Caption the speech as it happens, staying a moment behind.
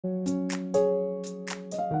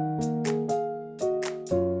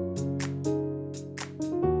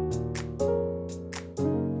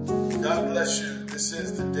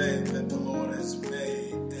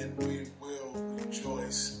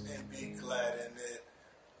Amen.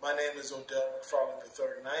 My name is Odell McFarland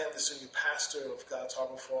III, and I am the senior pastor of God's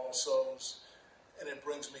Harbor for All Souls. And it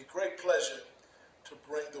brings me great pleasure to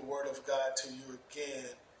bring the Word of God to you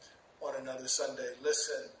again on another Sunday.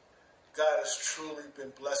 Listen, God has truly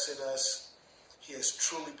been blessing us. He has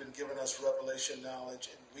truly been giving us revelation knowledge,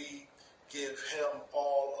 and we give Him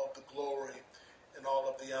all of the glory and all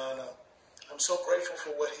of the honor. I'm so grateful for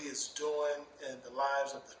what He is doing in the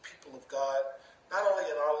lives of the people of God, not only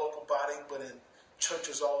in our local body, but in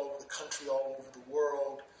churches all over the country, all over the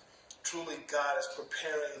world. Truly, God is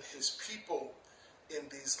preparing His people in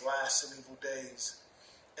these last and evil days.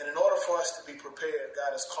 And in order for us to be prepared,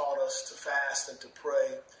 God has called us to fast and to pray.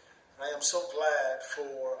 And I am so glad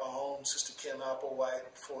for our own Sister Kim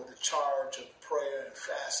Applewhite for the charge of prayer and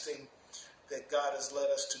fasting that God has led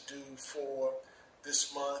us to do for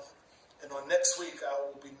this month. And on next week, I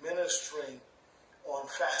will be ministering on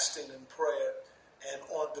fasting and prayer and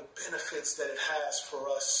on the benefits that it has for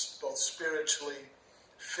us, both spiritually,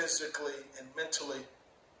 physically, and mentally.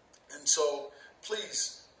 And so,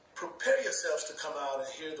 please, prepare yourselves to come out and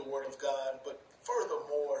hear the Word of God, but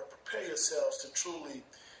furthermore, prepare yourselves to truly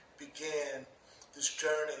begin this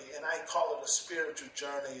journey. And I call it a spiritual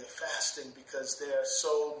journey of fasting because there are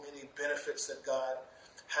so many benefits that God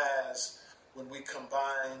has when we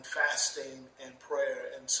combine fasting and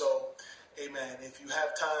prayer. And so, amen, if you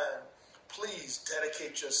have time, please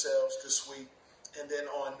dedicate yourselves this week. And then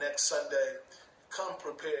on next Sunday, come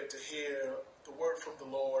prepared to hear the word from the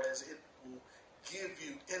Lord, as it will give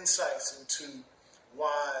you insights into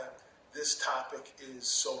why this topic is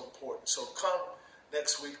so important. So come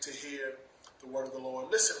next week to hear the word of the Lord.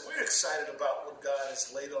 Listen, we're excited about what God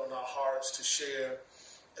has laid on our hearts to share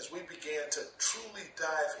as we begin to truly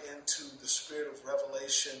dive into the spirit of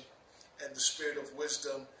revelation and the spirit of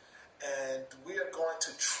wisdom. And we are going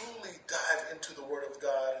to truly dive into the Word of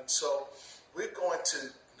God. And so we're going to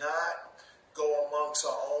not go amongst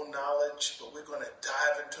our own knowledge, but we're going to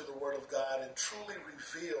dive into the Word of God and truly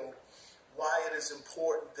reveal why it is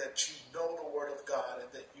important that you know the Word of God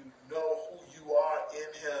and that you know who you are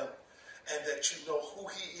in Him and that you know who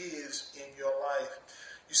He is in your life.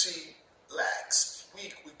 You see, last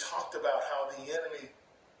week we talked about how the enemy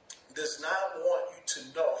does not want you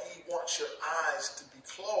to know. He wants your eyes to be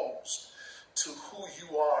closed to who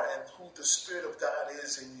you are and who the Spirit of God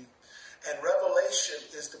is in you. And revelation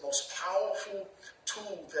is the most powerful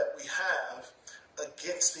tool that we have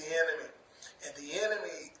against the enemy. And the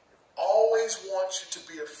enemy always wants you to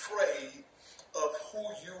be afraid of who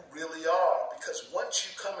you really are, because once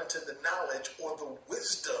you come into the knowledge or the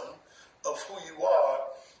wisdom of who you are,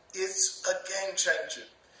 it's a game changer.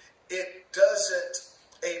 It doesn't,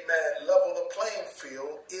 amen, level the playing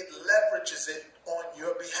field. It leverages it on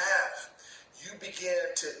your behalf. You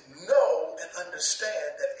begin to know and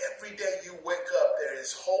understand that every day you wake up, there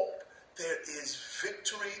is hope, there is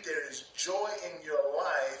victory, there is joy in your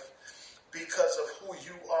life because of who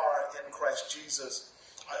you are in Christ Jesus.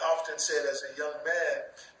 I often said as a young man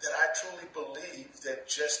that I truly believe that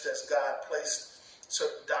just as God placed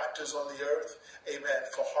certain doctors on the earth, amen,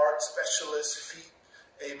 for heart specialists, feet,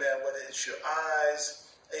 amen, whether it's your eyes,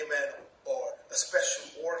 amen, or a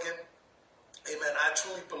special organ, amen, I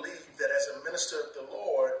truly believe that as a minister of the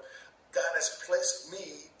Lord, God has placed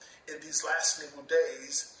me in these last and evil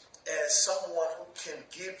days as someone who can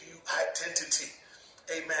give you identity,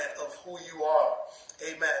 amen, of who you are,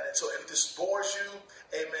 amen. And so if this bores you,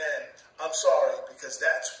 amen, I'm sorry, because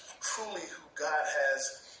that's truly who God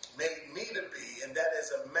has made me to be, and that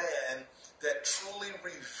is a man that truly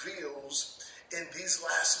reveals in these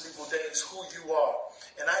last and evil days who you are.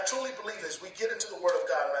 And I truly believe as we get into the Word of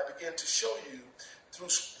God and I begin to show you through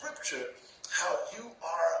Scripture how you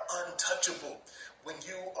are untouchable, when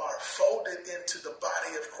you are folded into the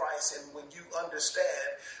body of Christ and when you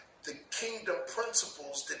understand the kingdom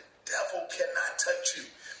principles, the devil cannot touch you.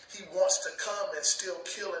 He wants to come and steal,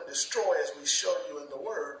 kill, and destroy, as we show you in the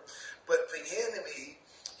Word. But the enemy,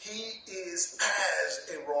 he is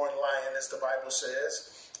as a roaring lion, as the Bible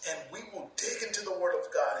says. And we will dig into the Word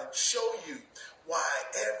of God and show you why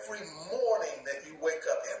every morning that you wake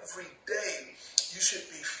up, every day, you should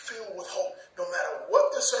be filled with hope. No matter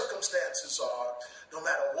what the circumstances are, no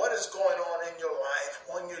matter what is going on in your life,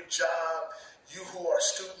 on your job, you who are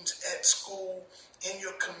students at school, in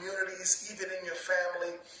your communities, even in your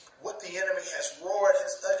family, what the enemy has roared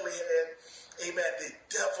his ugly head, amen, the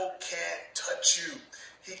devil can't touch you.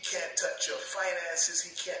 He can't touch your finances.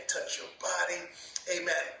 He can't touch your body.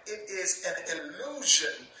 Amen. It is an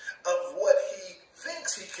illusion of what he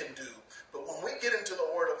thinks he can do. But when we get into the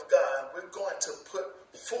Word of God, we're going to put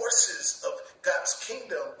forces of God's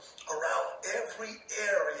kingdom around every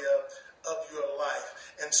area of your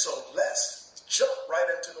And so let's jump right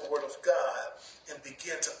into the Word of God and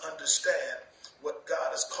begin to understand what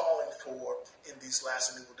God is calling for in these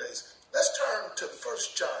last and evil days. Let's turn to 1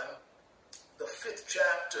 John, the 5th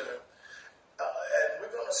chapter, and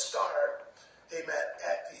we're going to start, amen,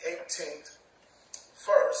 at the 18th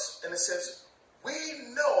verse. And it says, "We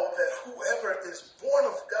know that whoever is born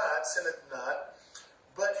of God sinneth not,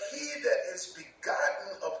 but he that is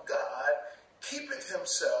begotten of God keepeth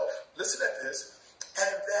himself," listen at this,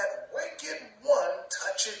 "and that wicked one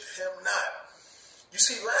toucheth him not." You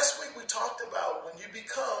see, last week we talked about when you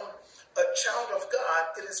become a child of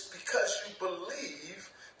God, it is because you believe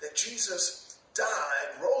that Jesus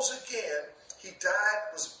died, rose again. He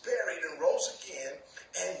died, was buried, and rose again.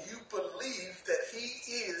 And you believe that he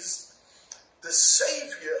is the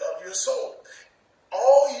Savior of your soul.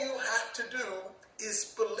 All you have to do is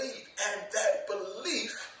believe. And that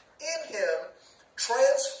belief in him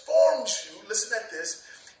transforms you, listen at this,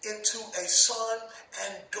 into a son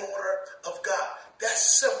and daughter of God.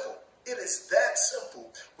 That's simple. It is that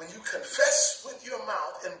simple. When you confess with your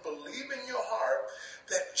mouth and believe in your heart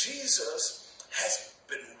that Jesus has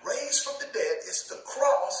been raised from the dead, it's the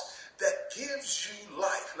cross that gives you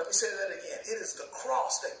life. Let me say that again. It is the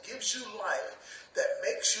cross that gives you life, that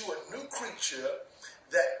makes you a new creature,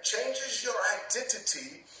 that changes your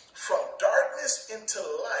identity from darkness into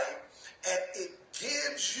light, and it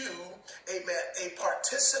gives you, amen, a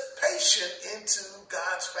participation into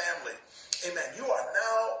God's family. Amen. You are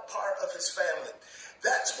now part of his family.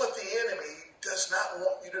 That's what the enemy does not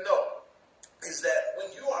want you to know, is that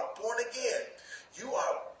when you are born again, you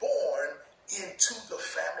are born into the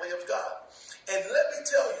family of God. And let me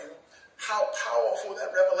tell you how powerful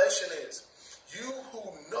that revelation is. You who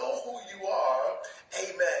know who you are,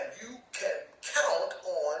 amen, you can count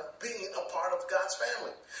on being a part of God's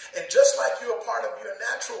family. And just like you're a part of your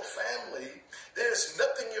natural family, there's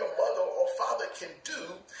nothing your mother or father can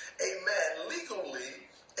do, amen, legally,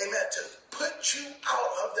 amen, to put you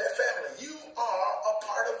out of their family. You are a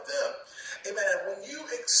part of them. Amen. And when you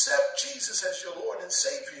accept Jesus as your Lord and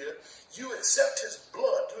Savior, you accept his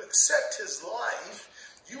blood, you accept his life,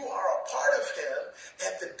 you are a part of him,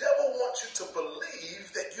 and the devil wants you to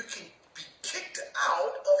believe that you can be kicked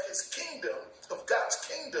out of his kingdom, of God's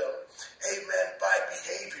kingdom, amen, by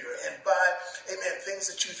behavior and by, amen, things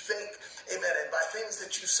that you think, amen, and by things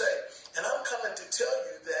that you say. And I'm coming to tell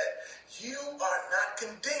you that you are not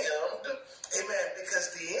condemned, amen,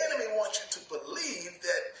 because the enemy wants you to believe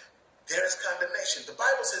that there is condemnation. The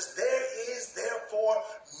Bible says there is therefore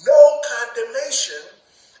no condemnation,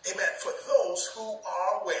 amen, for those who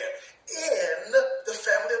are where? In the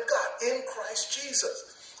family of God, in Christ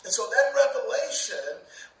Jesus. And so that revelation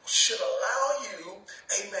should allow you,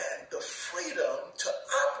 amen, the freedom to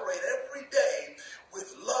operate every day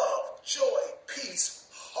with love, joy, peace,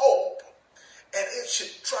 hope, and it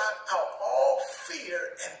should drive out all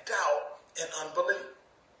fear and doubt and unbelief.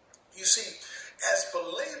 You see, as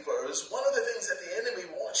believers, one of the things that the enemy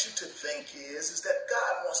wants you to think is that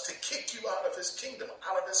God wants to kick you out of his kingdom,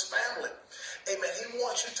 out of his family. Amen. He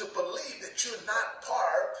wants you to believe that you're not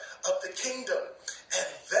part of the kingdom. And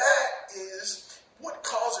that is what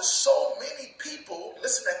causes so many people,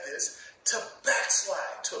 listen at this, to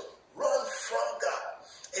backslide, to run from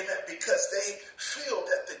God. Amen. Because they feel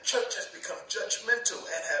that the church has become judgmental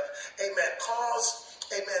and have, amen, caused,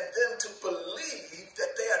 amen, them to believe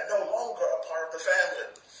that they are no longer a part of the family.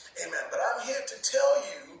 Amen. But I'm here to tell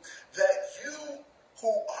you that you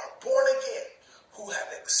who are born again, who have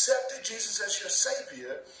accepted Jesus as your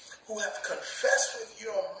Savior, who have confessed with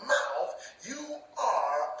your mouth, you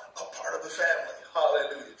are a part of the family.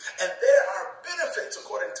 Hallelujah. And there are benefits,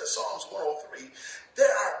 according to Psalms 103,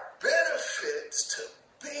 there are benefits to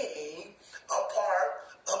being a part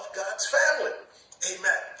of God's family.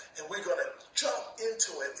 Amen. And we're going to jump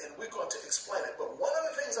into it and we're going to explain it. But one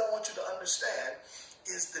of the things I want you to understand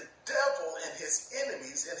is the devil and his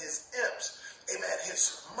enemies and his imps, amen,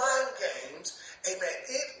 his mind games, amen,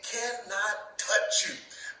 it cannot touch you.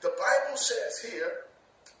 The Bible says here,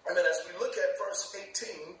 amen, as we look at verse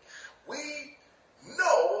 18, we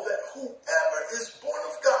know that whoever is born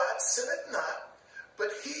of God sinneth not, but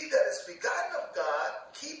he that is begotten of God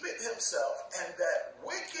keepeth himself, and that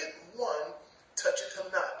wicked one toucheth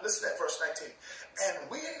him not. Listen at verse 19. And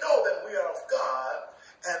we know that we are of God,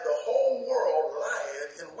 and the whole world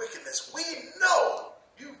lieth in wickedness. We know,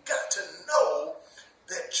 you've got to know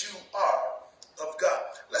that you are of God.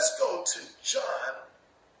 Let's go to John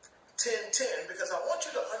 10:10, because I want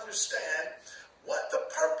you to understand what the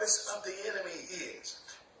purpose of the enemy is.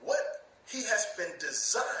 What he has been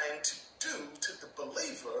designed to do to the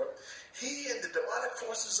believer, he and the demonic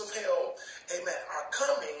forces of hell, amen, are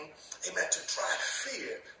coming, amen, to drive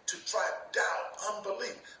fear, to drive doubt,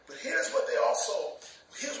 unbelief. But here's what the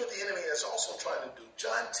enemy is also trying to do.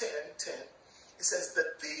 John 10:10, it says, the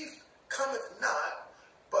thief cometh not,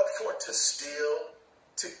 but for to steal,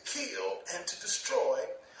 to kill, and to destroy.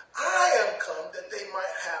 I am come that they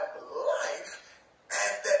might have life,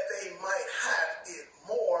 and that they might have it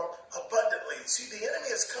more abundantly. See, the enemy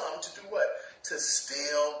has come to do what? To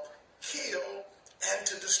steal, kill, and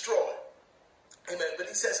to destroy. Amen. But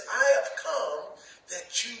he says, I have come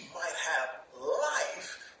that you might have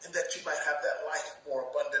life, and that you might have that life more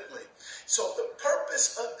abundantly. So the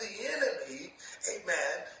purpose of the enemy,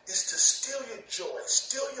 amen, is to steal your joy,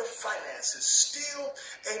 steal your finances, steal,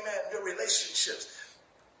 amen, your relationships,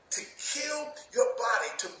 to kill your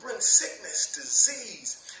body, to bring sickness,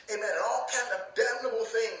 disease, amen, and all kind of damnable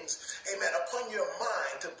things, amen, upon your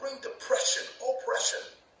mind, to bring depression, oppression.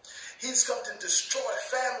 He's come to destroy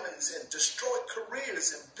families and destroy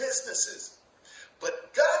careers and businesses.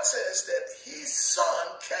 But God says that his son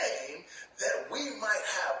came that we might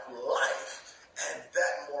have life, and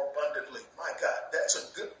that more abundantly. My God, that's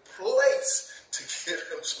a good place to give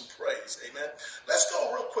him some praise. Amen. Let's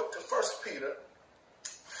go real quick to 1 Peter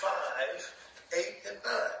 5:8 and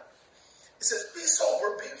 9. It says, be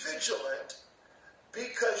sober, be vigilant,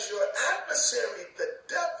 because your adversary, the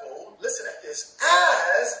devil, listen at this,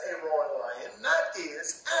 as a roaring lion, not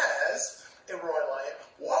is, as a roaring lion,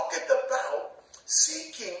 walketh about,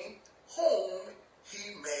 seeking whom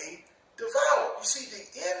he may devour. You see,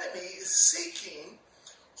 the enemy is seeking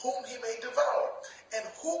whom he may devour. And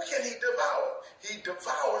who can he devour? He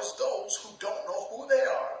devours those who don't know who they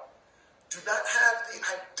are, do not have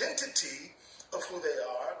the identity of who they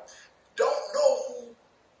are, don't know who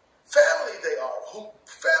family they are, who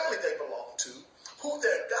family they belong to, who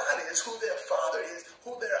their God is, who their father is,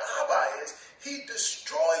 who their Abba is. He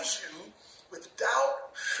destroys you with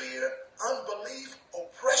doubt, fear, unbelief,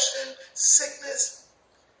 oppression, sickness.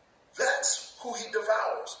 That's who he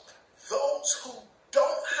devours. Those who don't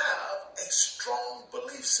have a strong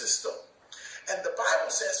belief system. And the Bible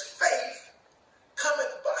says faith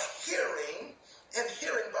cometh by hearing, and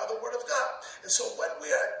hearing by the word of God. And so what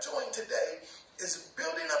we are doing today is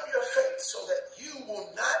building up your faith so that you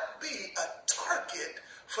will not be a target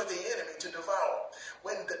for the enemy to devour.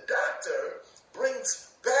 When the doctor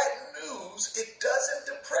brings bad news, it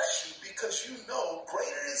doesn't depress you, because you know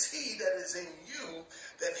greater is he that is in you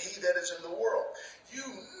than he that is in the world. You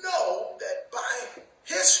know that by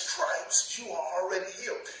his stripes you are already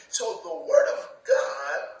healed. So the word of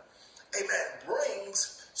God, amen,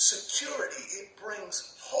 brings security, it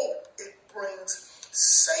brings hope, it brings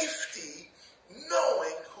safety,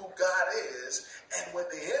 knowing who God is. And when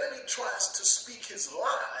the enemy tries to speak his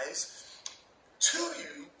lies to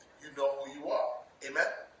you, you know who you are. Amen.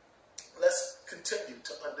 Let's continue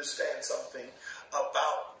to understand something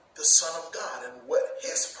about the Son of God and what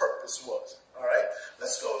his purpose was. All right.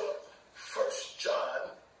 Let's go to 1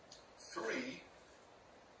 John 3,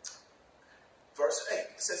 verse 8.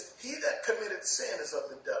 It says, he that committed sin is of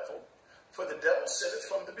the devil, for the devil sinned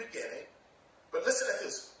from the beginning. But listen to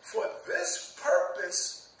this. For this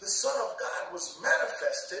purpose the Son of God was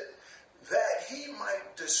manifested, that he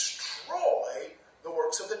might destroy the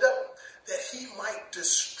works of the devil. That he might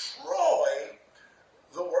destroy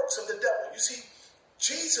the works of the devil. You see,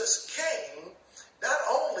 Jesus came not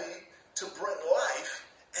only to bring life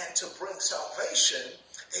and to bring salvation,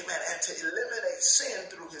 amen, and to eliminate sin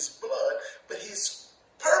through his blood, but his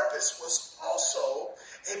purpose was also,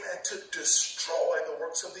 amen, to destroy the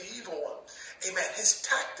works of the evil one. Amen. His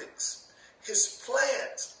tactics, his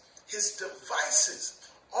plans, his devices,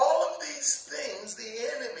 all of these things the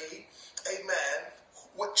enemy, amen,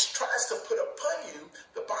 which tries to put upon you,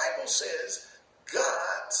 the Bible says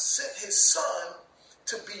God sent his son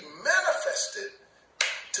to be manifested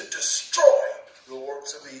to destroy the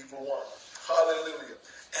works of the evil one. Hallelujah.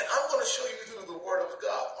 And I'm going to show you through the word of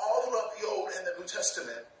God, all throughout the Old and the New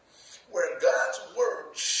Testament, where God's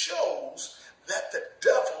word shows that the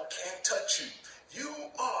devil can't touch you. You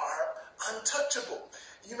are untouchable.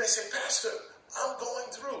 You may say, Pastor, I'm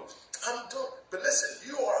going through. But listen,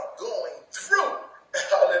 you are going through.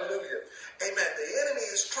 Hallelujah. Amen. The enemy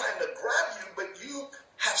is trying to grab you, but you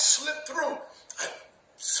have slipped through. I've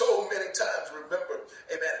so many times remember,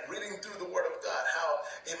 amen, reading through the word of God, how,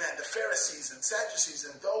 amen, the Pharisees and Sadducees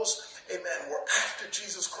and those, amen, were after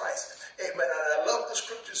Jesus Christ. Amen. And I love the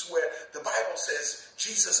scriptures where the Bible says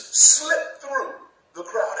Jesus slipped through the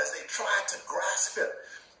crowd as they tried to grasp him.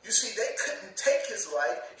 You see, they couldn't take his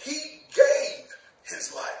life. He gave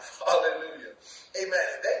his life. Hallelujah. Amen.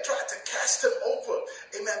 And they tried to cast him over,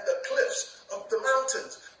 amen, the cliffs of the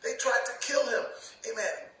mountains. They tried to kill him.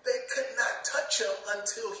 Amen. They could not touch him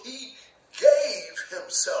until he gave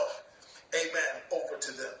himself, amen, over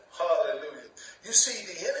to them. Hallelujah. You see,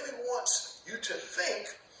 the enemy wants you to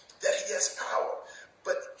think that he has power,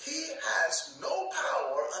 but he has no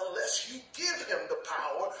power unless you give him the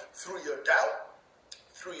power through your doubt,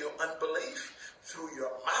 through your unbelief, through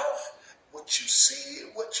your mouth, what you see,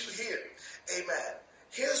 what you hear. Amen.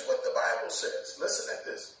 Here's what the Bible says. Listen at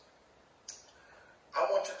this. I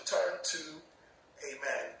want you to turn to,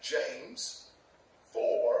 amen, James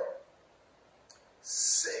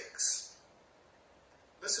 4:6.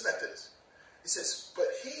 Listen at this. He says, but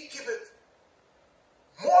he giveth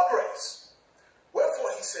more grace.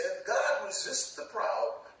 Wherefore he said, God resists the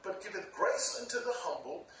proud, but giveth grace unto the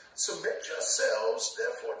humble. Submit yourselves,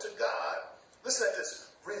 therefore, to God. Listen at this.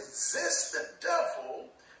 Resist the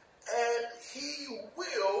devil, and he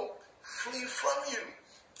will flee from you.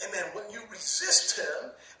 Amen. When you resist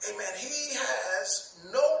him, amen, he has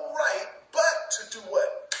no right but to do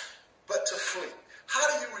what? But to flee. How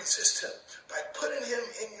do you resist him? By putting him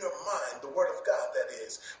in your mind, the word of God that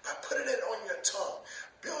is. By putting it on your tongue.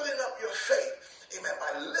 Building up your faith. Amen.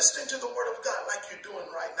 By listening to the word of God like you're doing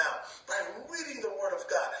right now. By reading the word of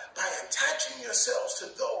God. By attaching yourselves to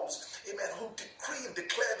those, amen, who decree and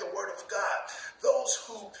declare the word of God. Those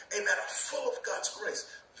who, amen, are full of God's grace.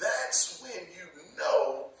 That's when you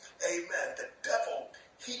know, amen, the devil,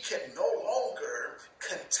 he can no longer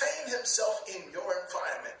contain himself in your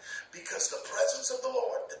environment, because the presence of the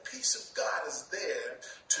Lord, the peace of God is there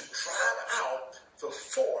to drive out the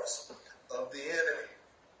force of the enemy.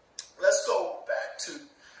 Let's go back to,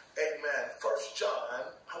 amen, 1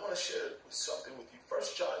 John. I want to share something with you.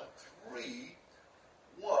 1 John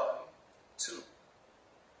 3:1-2.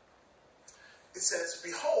 It says,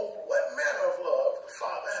 behold, what manner of love the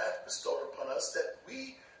Father hath bestowed upon us, that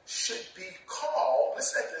we should be called,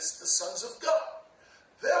 listen at this, the sons of God.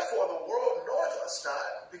 Therefore the world knoweth us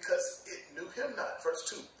not, because it knew him not. Verse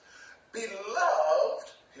 2.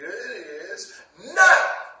 Beloved, here it is,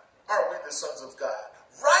 now are we the sons of God.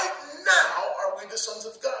 Right now are we the sons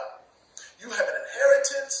of God. You have an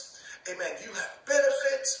inheritance. Amen. You have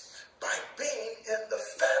benefits by being in the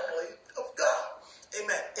family of God.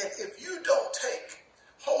 Amen. And if you don't take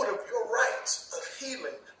hold of your rights of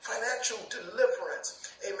healing, financial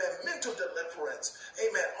deliverance, amen, mental deliverance,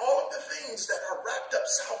 amen, all of the things that are wrapped up,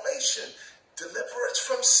 salvation, deliverance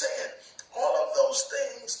from sin, all of those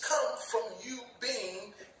things come from you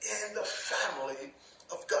being in the family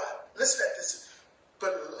of God. Listen at this.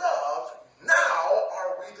 Beloved, now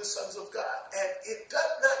are we the sons of God. And it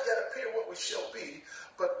does not yet appear what we shall be,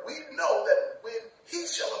 but we know that when he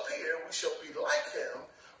shall appear, we shall be like him,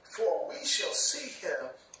 for we shall see him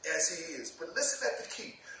as he is. But listen at the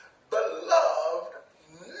key. Beloved,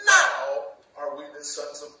 now are we the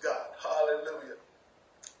sons of God. Hallelujah.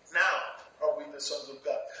 Now are we the sons of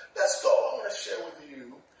God. Let's go. I want to share with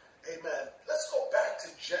you, amen. Let's go back to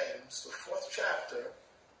James, the 4th chapter.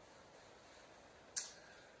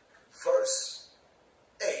 Verse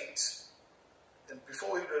 8, and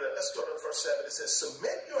before we do that, let's go to verse 7. It says,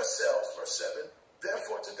 submit yourselves, verse 7,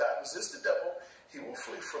 therefore to God, resist the devil, he will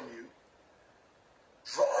flee from you.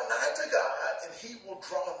 Draw nigh to God, and he will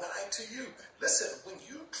draw nigh to you. Listen, when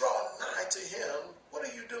you draw nigh to him, what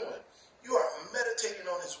are you doing? You are meditating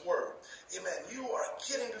on his word. Amen. You are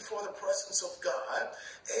getting before the presence of God.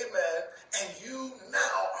 Amen. And you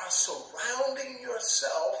now are surrounding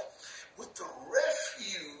yourself with the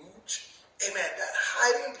refuge, amen, that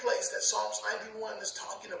hiding place that Psalms 91 is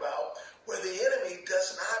talking about, where the enemy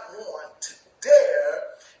does not want to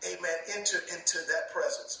dare, amen, enter into that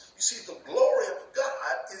presence. You see, the glory of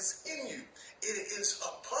God is in you. It is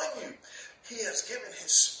upon you. He has given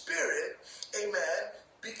his spirit, amen,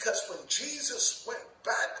 because when Jesus went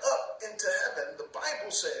back up into heaven, the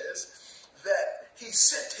Bible says that he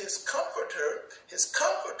sent his comforter. His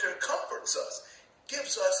comforter comforts us,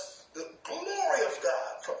 gives us the glory of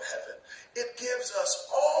God from heaven. It gives us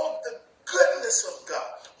all of the goodness of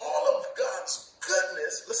God. All of God's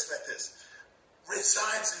goodness, listen at this,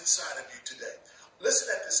 resides inside of you today. Listen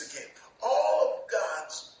at this again. All of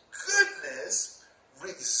God's goodness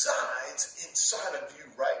resides inside of you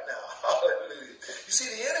right now. Hallelujah. You see,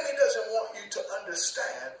 the enemy doesn't want you to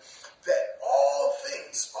understand that all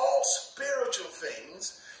things, all spiritual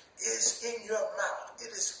things, is in your mouth.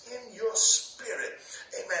 It is in your spirit.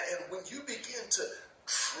 Amen. And when you begin to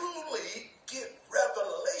truly get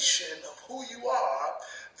revelation of who you are,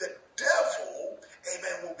 the devil,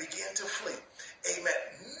 amen, will begin to flee. Amen.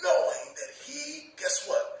 Knowing that he, guess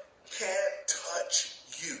what?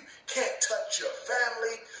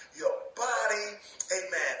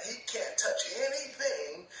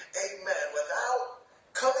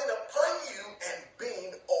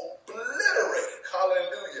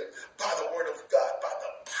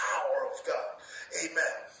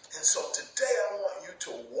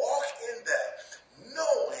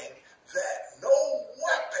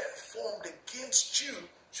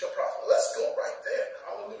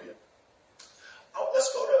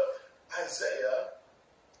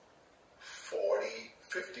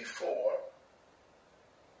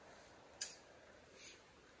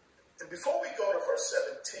 before we go to verse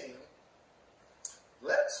 17,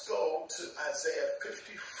 let's go to Isaiah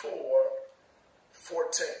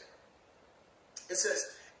 54:14. It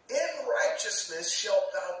says, in righteousness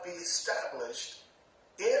shalt thou be established.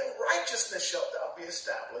 In righteousness shalt thou be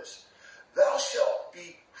established. Thou shalt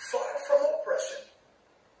be far from oppression,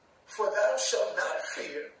 for thou shalt not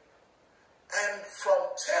fear, and from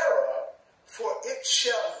terror, for it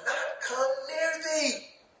shall not come near thee.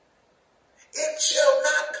 It shall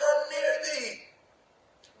not come near thee.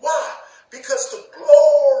 Why? Because the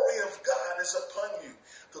glory of God is upon you.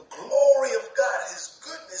 The glory of God, his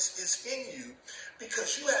goodness is in you,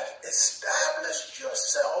 because you have established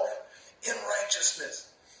yourself in righteousness,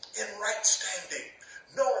 in right standing,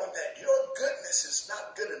 knowing that your goodness is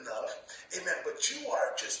not good enough, amen, but you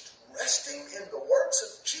are just resting in the works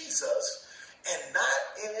of Jesus and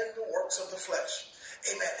not in the works of the flesh,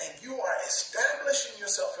 amen, and you are establishing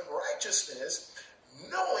yourself in righteousness,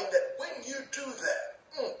 knowing that when you do that,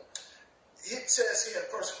 it says here in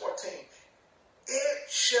verse 14, it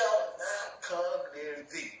shall not come near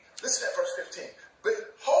thee. Listen at verse 15.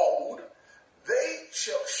 Behold, they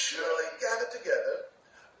shall surely gather together,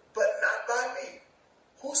 but not by me.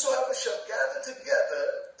 Whosoever shall gather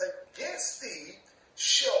together against thee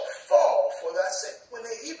shall fall for thy sake. When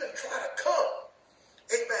they even try to come,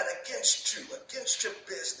 amen, against you, against your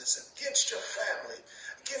business, against your family,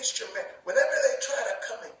 against your man, whenever they try to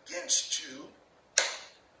come against you,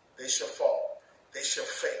 they shall fall. They shall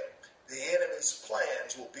fail. The enemy's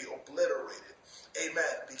plans will be obliterated.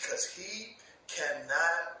 Amen. Because he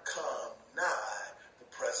cannot come nigh the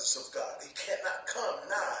presence of God. He cannot come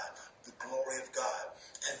nigh the glory of God.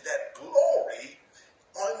 And that glory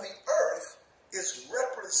on the earth is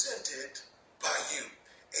represented by you.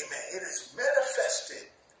 Amen. It is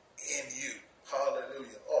manifested in you.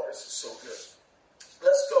 Hallelujah. Oh, this is so good.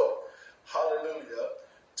 Let's go. Hallelujah.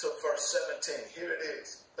 To verse 17. Here it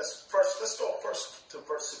is. Let's go first to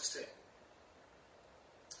verse 16.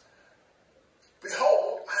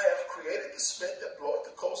 Behold, I have created the smith that bloweth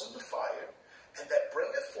the coals in the fire, and that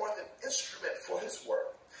bringeth forth an instrument for his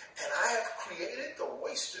work. And I have created the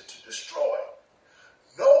waster to destroy.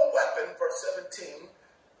 No weapon, verse 17,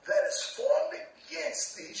 that is formed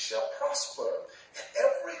against thee shall prosper, and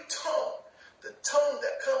every tongue, the tongue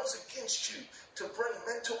that comes against you to bring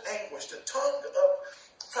mental anguish, the tongue of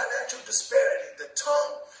financial disparity, the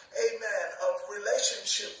tongue, amen, of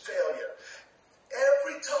relationship failure,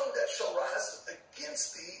 every tongue that shall rise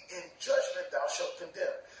against thee in judgment thou shalt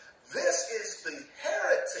condemn. This is the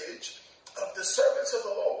heritage of the servants of the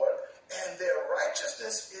Lord, and their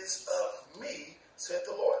righteousness is of me, saith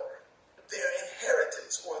the Lord. Their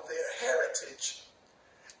inheritance or their heritage.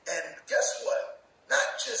 And guess what?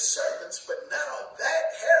 Not just servants, but now that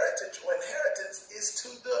heritage or inheritance is to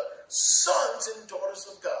the sons and daughters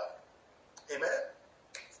of God. Amen?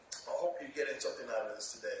 I hope you're getting something out of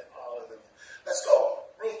this today. Hallelujah. Let's go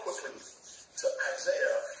real quickly to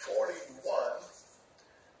Isaiah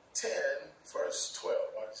 41:10, verse 12.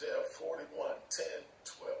 Isaiah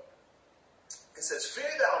 41:10-12. It says,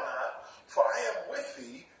 fear thou not, for I am with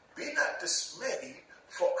thee. Be not dismayed,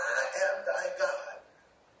 for I am thy God.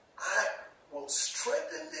 I will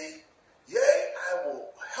strengthen thee. Yea, I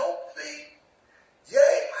will help thee.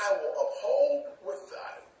 Yea, I will uphold with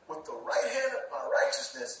the right hand of my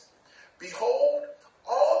righteousness. Behold,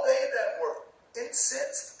 all they that were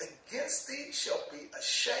incensed against thee shall be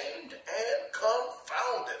ashamed and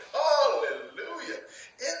confounded. Hallelujah.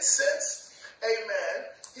 Incense, amen.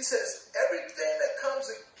 He says, everything that comes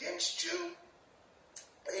against you,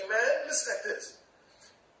 amen, listen at this,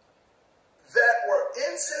 that were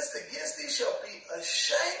incensed against thee shall be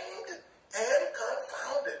ashamed and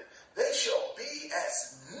confounded. They shall be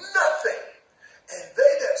as nothing, and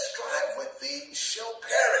they that strive with thee shall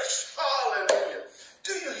perish. Hallelujah.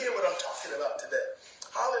 Do you hear what I'm talking about today?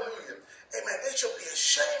 Hallelujah. Amen. They shall be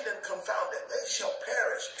ashamed and confounded. They shall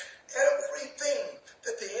perish. Everything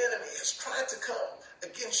that the enemy has tried to come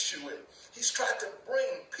against you with, he's tried to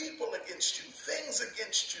bring people against you, things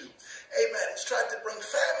against you. Amen. He's tried to bring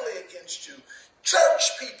family against you,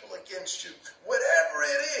 church people against you. Whatever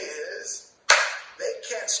it is, they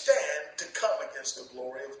can't stand to come against the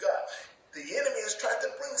glory of God. The enemy has tried to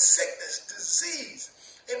bring sickness, disease,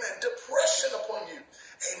 amen, depression upon you.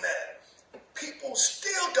 Amen. People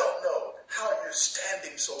still don't know how you're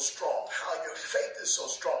standing so strong, how your faith is so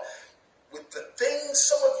strong. With the things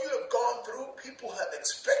some of you have gone through, people have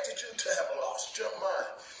expected you to have lost your mind.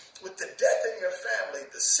 With the death in your family,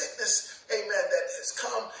 the sickness, amen, that has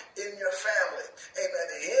come in your family. Amen.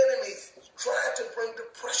 The enemy tried to bring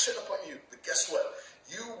depression upon you. But guess what?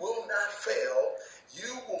 You will not fail.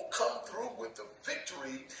 You will come through with the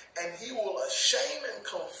victory, and he shame and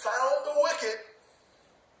confound the wicked,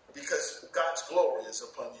 because God's glory is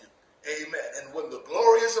upon you. Amen. And when the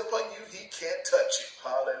glory is upon you, he can't touch you.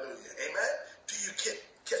 Hallelujah. Amen. Do you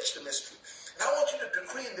catch the mystery? And I want you to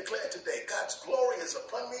decree and declare today, God's glory is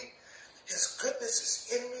upon me. His goodness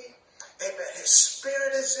is in me. Amen. His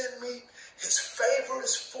spirit is in me. His favor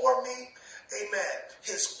is for me. Amen.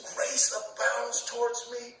 His grace abounds towards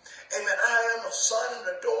me. Amen. I am a son and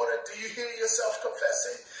a daughter. Do you hear yourself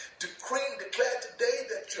confessing? Decree and declare today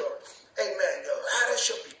that your ladder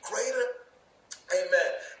shall be greater.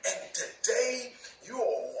 Amen. And today you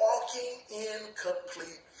are walking in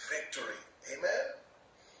complete victory. Amen.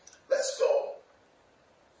 Let's go.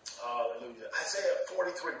 Hallelujah. Isaiah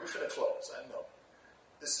 43. We're finna close. I know.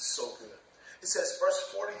 This is so good. It says,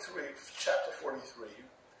 verse 43, chapter 43.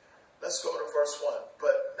 Let's go to verse 1.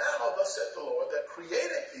 But now thus saith the Lord that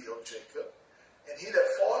created thee, O Jacob, and he that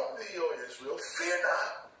formed thee, O Israel, fear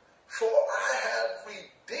not, for I have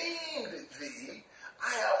redeemed thee.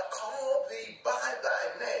 I have called thee by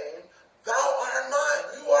thy name. Thou art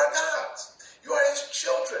mine. You are God's. You are his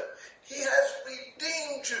children. He has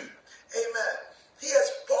redeemed you. Amen. He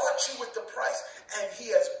has bought you with the price. And he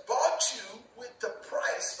has bought you with the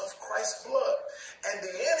price of Christ's blood. And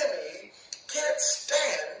the enemy can't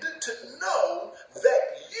stand to know that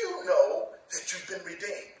you know that you've been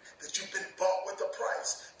redeemed, that you've been bought with a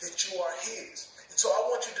price, that you are his. And so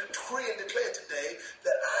I want you to decree and declare today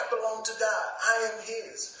that I belong to God. I am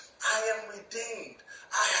his. I am redeemed.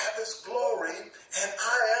 I have his glory, and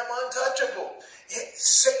I am untouchable.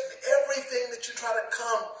 Satan, everything that you try to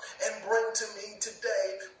come and bring to me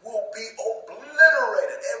today will be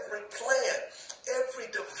obliterated. Every plan,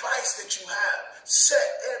 every device that you have set,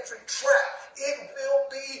 every trap, it will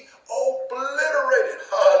be obliterated.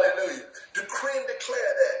 Hallelujah. Decree and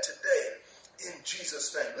declare that today in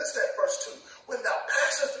Jesus' name. Listen at verse 2. When thou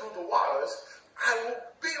passest through the waters, I will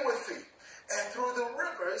be with thee, and through the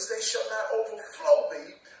rivers they shall not overflow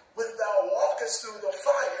thee. When thou walkest through the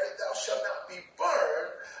fire, thou shalt not be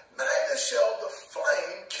burned, neither shall the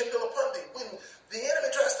flame kindle upon thee. When the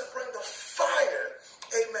enemy tries to bring the fire,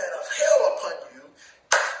 amen, of hell upon you,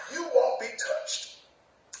 you won't be touched.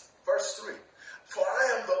 Verse 3. For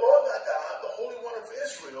I am the Lord thy God, the Holy One of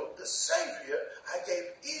Israel, the Savior. I gave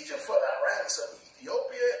Egypt for thy ransom,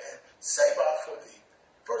 Ethiopia and Seba for thee.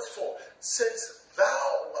 Verse 4. Since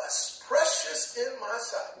thou wast precious in my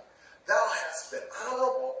sight, thou hast been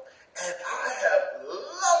honorable, and I have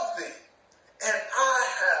loved thee. And I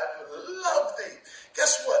have loved thee.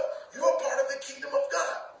 Guess what? You are part of the kingdom of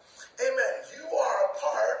God. Amen. You are a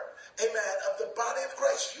part, amen, of the body of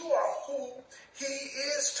Christ. You are who he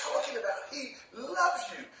is talking about. He loves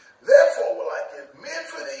you. Therefore will I give men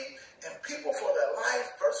for thee and people for their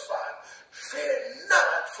life. Verse 5. Fear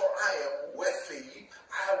not, for I am with thee.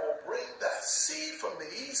 I will bring thy seed from the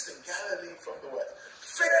east and gather thee from the west.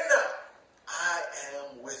 Fear not, I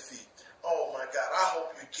am with thee. Oh my God, I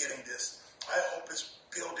hope you're getting this. I hope it's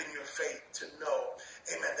building your faith to know,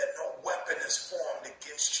 amen, that no weapon is formed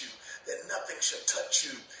against you, that nothing shall touch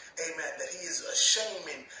you, amen, that he is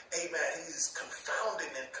shaming, amen, he is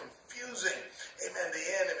confounding and confusing, amen, the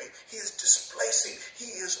enemy. He is displacing,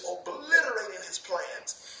 he is obliterating his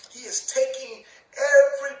plans. He is taking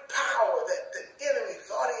every power that the enemy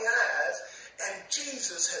thought he has, and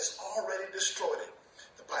Jesus has already destroyed it.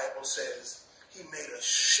 The Bible says he made a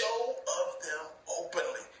show of them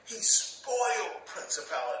openly. He spoiled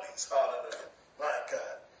principalities. Hallelujah. My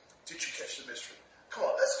God. Did you catch the mystery? Come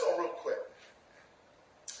on, let's go real quick.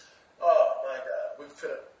 Oh, my God. We're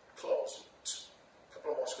finna close. A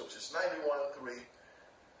couple of more scriptures. 91:3.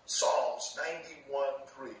 Psalms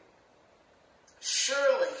 91:3.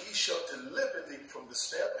 Surely he shall deliver thee from the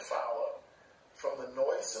snare of the fowler, from the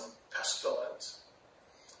noisome pestilence.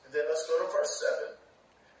 And then let's go to verse 7.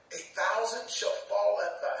 1,000 shall fall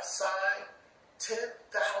at thy side,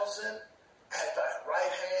 10,000 at thy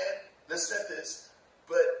right hand. Listen at this.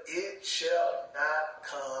 But it shall not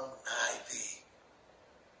come nigh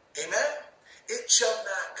thee. Amen? It shall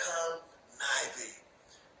not come nigh thee.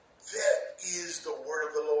 That is the word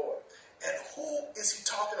of the Lord. And who is he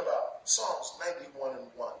talking about? Psalms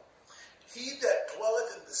 91:1. He that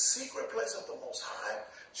dwelleth in the secret place of the Most High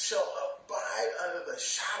shall abide under the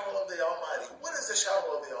shadow of the Almighty. What is the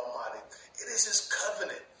shadow of the Almighty? It is his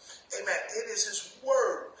covenant. Amen. It is his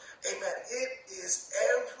word. Amen. It is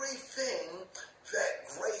everything that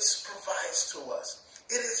grace provides to us.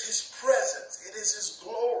 It is his presence. It is his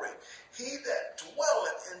glory. He that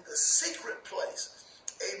dwelleth in the secret place.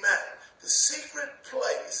 Amen. The secret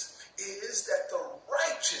place is that the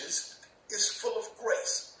righteous is full of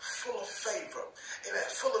grace, full of favor, amen,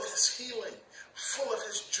 full of his healing, full of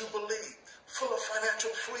his jubilee, full of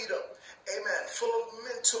financial freedom, amen, full of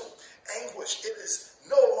mental anguish. It is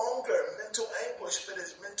no longer mental anguish, but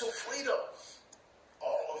it's mental freedom.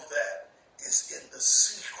 All of that is in the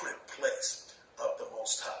secret place of the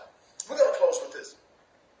Most High. We're going to close with this.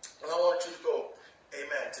 And I want you to go,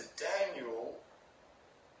 amen, to Daniel,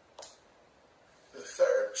 the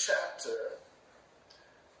 3rd chapter.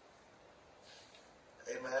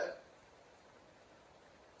 Amen.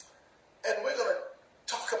 And we're going to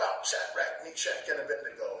talk about Shadrach, Meshach, and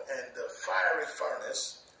Abednego and the fiery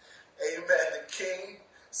furnace. Amen. The king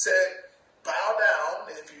said, bow down.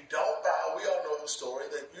 And if you don't bow, we all know the story,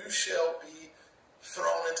 that you shall be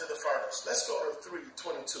thrown into the furnace. Let's go to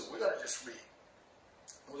 3:22. We're going to just read.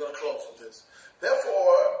 We're going to close with this.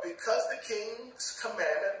 Therefore, because the king's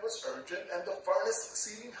commandment was urgent and the furnace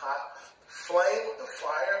exceeding hot, the flame of the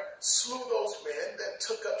fire slew those men that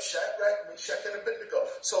took up Shadrach, Meshach, and Abednego.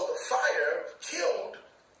 So the fire killed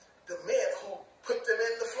the men who put them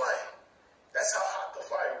in the flame. That's how hot the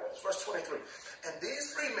fire was. Verse 23. And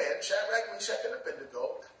these 3 men, Shadrach, Meshach, and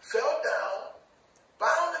Abednego, fell down,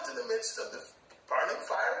 bound into the midst of the burning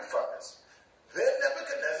fiery furnace. Then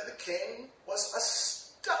Nebuchadnezzar the king was astonished,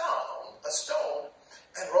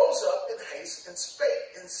 and rose up in haste, and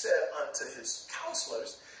spake, and said unto his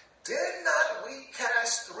counselors, Did not we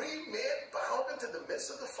cast 3 men bound into the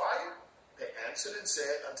midst of the fire? They answered and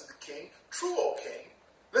said unto the king, True, O king.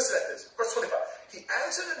 Listen at this. Verse 25. He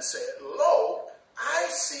answered and said, Lo, I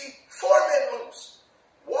see 4 men loose,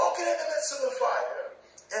 walking in the midst of the fire,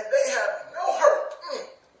 and they have no hurt.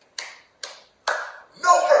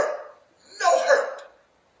 No hurt. No hurt.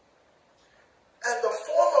 And the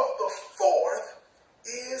form of the 4th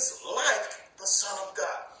is like the Son of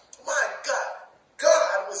God. My God.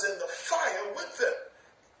 God was in the fire with them.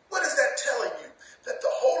 What is that telling you? That the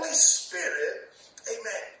Holy Spirit,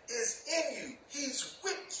 amen, is in you. He's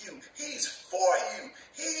with you. He's for you.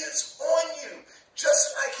 He is on you.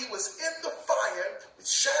 Just like he was in the fire with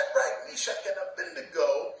Shadrach, Meshach, and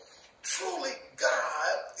Abednego, truly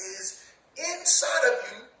God is inside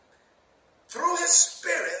of you through his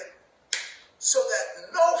Spirit, so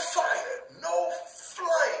that no fire, no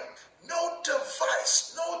flame, no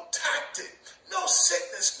device, no tactic, no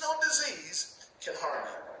sickness, no disease can harm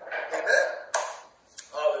you. Amen?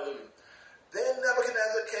 Hallelujah. Then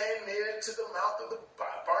Nebuchadnezzar came near to the mouth of the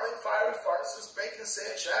burning fiery furnace and spake and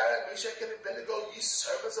said, Shadrach, Meshach, and Abednego, ye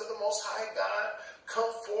servants of the Most High God,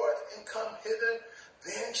 come forth and come hither.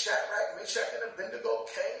 Then Shadrach, Meshach, and Abednego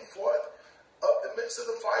came forth of the midst of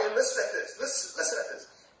the fire. Listen at this. Listen at this.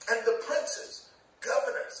 And the princes,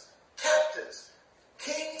 governors, captains,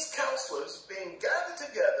 king's counselors, being gathered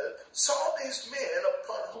together, saw these men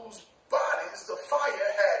upon whose bodies the fire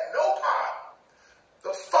had no power.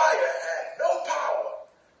 The fire had no power.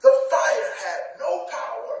 The fire had no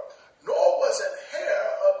power, nor was an hair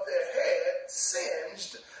of their head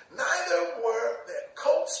singed, neither were their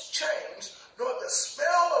coats changed, nor the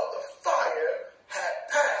smell of the fire had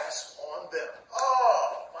passed on them.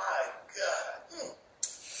 Oh, my God.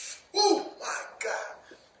 Oh, my God.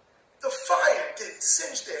 The fire didn't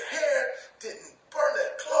singe their hair, didn't burn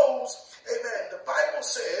their clothes. Amen. The Bible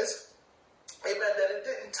says, amen, that it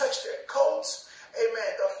didn't touch their coats.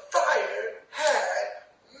 Amen. The fire had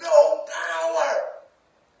no power.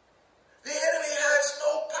 The enemy has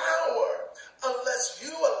no power unless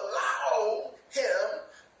you allow him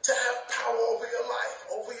to have power over your life,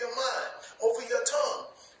 over your mind, over your tongue.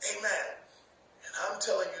 Amen. And I'm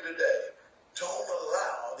telling you today, don't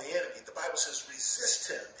allow the enemy. The Bible says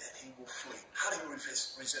resist him and he will flee. How do you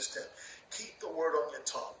resist him? Keep the word on your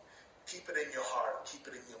tongue. Keep it in your heart. Keep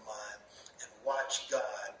it in your mind. And watch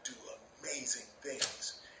God do amazing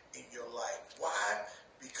things in your life. Why?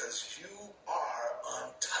 Because you are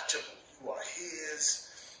untouchable. You are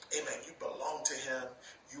his. Amen. You belong to him.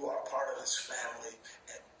 You are part of his family.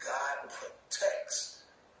 And God protects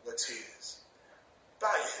what's his.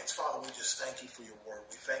 Bow your heads. Father, we just thank you for your word.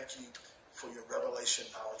 We thank you for your revelation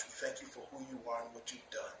knowledge. We thank you for who you are and what you've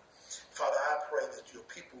done. Father, I pray that your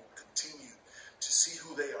people continue to see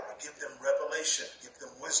who they are. Give them revelation. Give them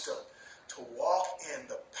wisdom to walk in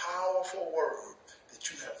the powerful word that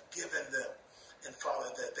you have given them. And Father,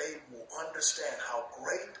 that they will understand how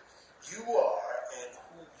great you are and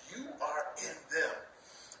who you are in them.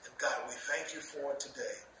 And God, we thank you for it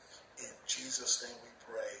today. In Jesus' name we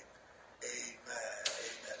pray. Amen.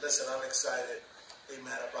 Amen. Listen, I'm excited,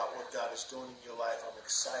 amen, about what God is doing in your life. I'm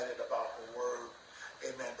excited about the word,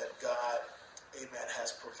 amen, that God, amen,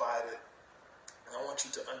 has provided. And I want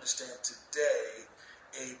you to understand today,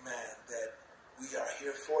 amen, that we are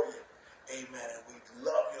here for you. Amen. And we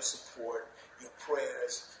love your support, your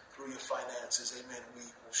prayers, through your finances. Amen. We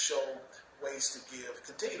will show ways to give.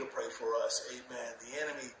 Continue to pray for us. Amen. The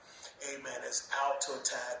enemy, amen, is out to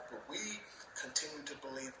attack, but we continue to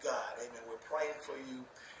believe God. Amen. We're praying for you.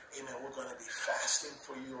 Amen. We're going to be fasting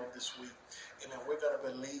for you on this week. Amen. We're going to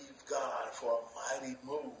believe God for a mighty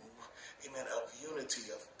move, amen, of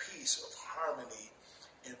unity, of peace, of harmony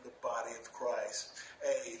in the body of Christ.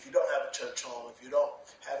 Hey, if you don't have a church home, if you don't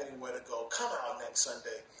have anywhere to go, come out next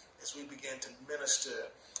Sunday as we begin to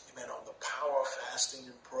minister, amen, on the power of fasting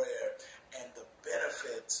and prayer and the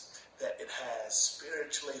benefits that it has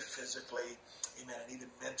spiritually, physically, amen, and even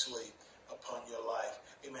mentally upon your life.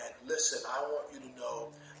 Amen. Listen, I want you to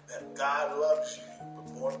know that God loves you,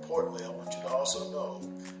 but more importantly, I want you to also know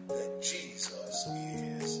that Jesus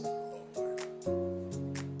is Lord.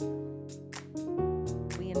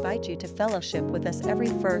 We invite you to fellowship with us every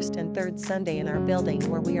first and third Sunday in our building,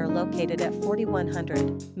 where we are located at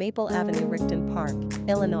 4100 Maple Avenue, Rickton Park,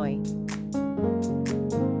 Illinois.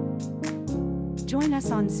 Join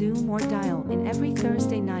us on Zoom or dial in every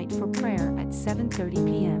Thursday night for prayer at 7:30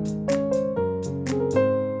 p.m.